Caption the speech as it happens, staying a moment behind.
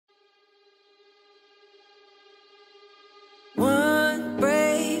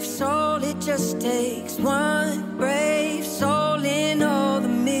just takes one brave soul in all the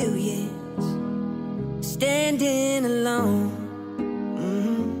millions, standing alone.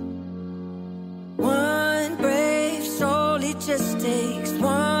 One brave soul, it just takes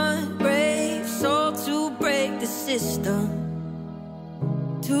one brave soul to break the system,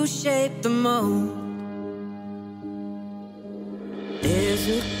 to shape the mold. There's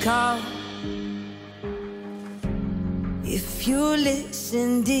a call. If you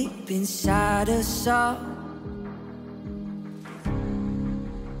listen deep inside us all,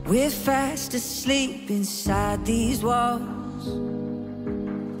 we're fast asleep inside these walls,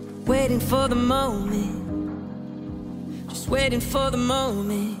 waiting for the moment, just waiting for the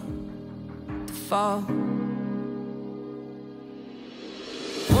moment to fall.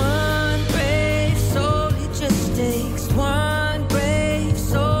 One brave soul, it just takes one brave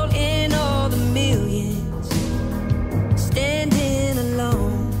soul in all the millions, standing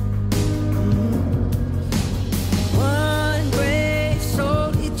alone. One brave soul,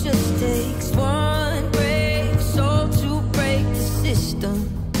 it just takes one brave soul to break the system,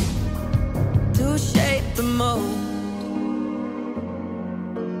 to shape the mold.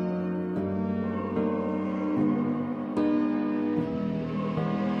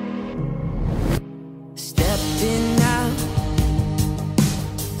 Stepping out,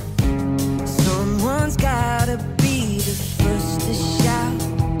 someone's gotta be the first to shout.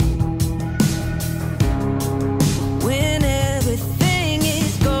 When everything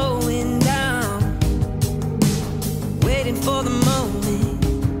is going down, waiting for the moment,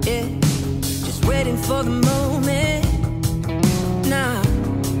 yeah, just waiting for the moment now.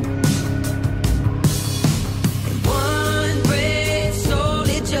 And one brave soul,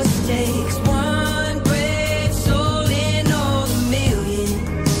 it just takes one brave soul in all the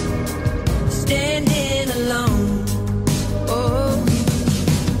millions, standing alone. Oh,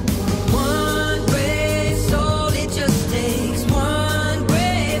 one brave soul, it just takes one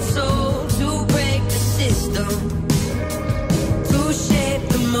brave soul to break the system, to shape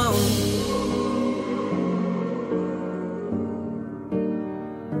the mold.